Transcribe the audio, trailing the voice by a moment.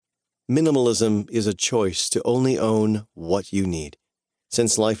Minimalism is a choice to only own what you need.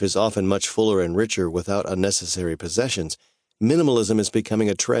 Since life is often much fuller and richer without unnecessary possessions, minimalism is becoming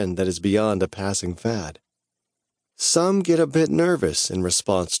a trend that is beyond a passing fad. Some get a bit nervous in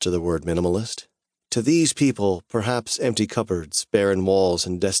response to the word minimalist. To these people, perhaps empty cupboards, barren walls,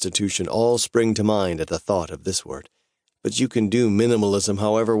 and destitution all spring to mind at the thought of this word. But you can do minimalism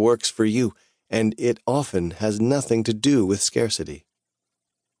however works for you, and it often has nothing to do with scarcity.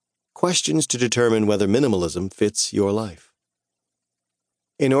 Questions to determine whether minimalism fits your life.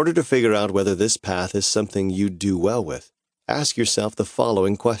 In order to figure out whether this path is something you do well with, ask yourself the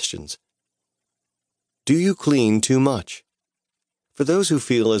following questions. Do you clean too much? For those who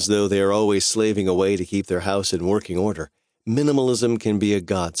feel as though they are always slaving away to keep their house in working order, minimalism can be a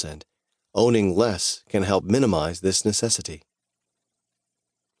godsend. Owning less can help minimize this necessity.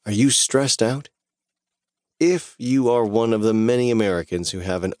 Are you stressed out? If you are one of the many Americans who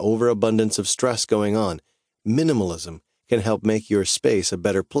have an overabundance of stress going on, minimalism can help make your space a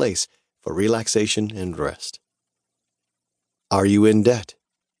better place for relaxation and rest. Are you in debt?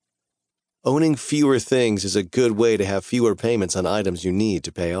 Owning fewer things is a good way to have fewer payments on items you need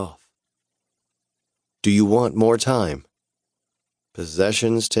to pay off. Do you want more time?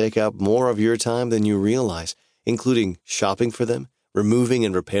 Possessions take up more of your time than you realize, including shopping for them, removing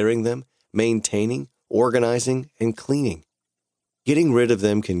and repairing them, maintaining, organizing, and cleaning. Getting rid of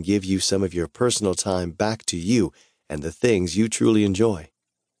them can give you some of your personal time back to you and the things you truly enjoy.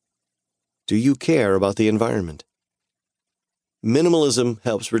 Do you care about the environment? Minimalism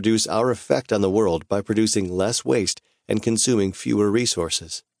helps reduce our effect on the world by producing less waste and consuming fewer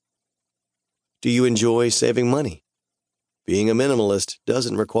resources. Do you enjoy saving money? Being a minimalist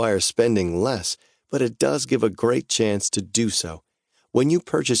doesn't require spending less, but it does give a great chance to do so. When you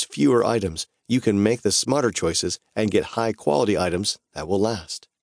purchase fewer items, you can make the smarter choices and get high-quality items that will last.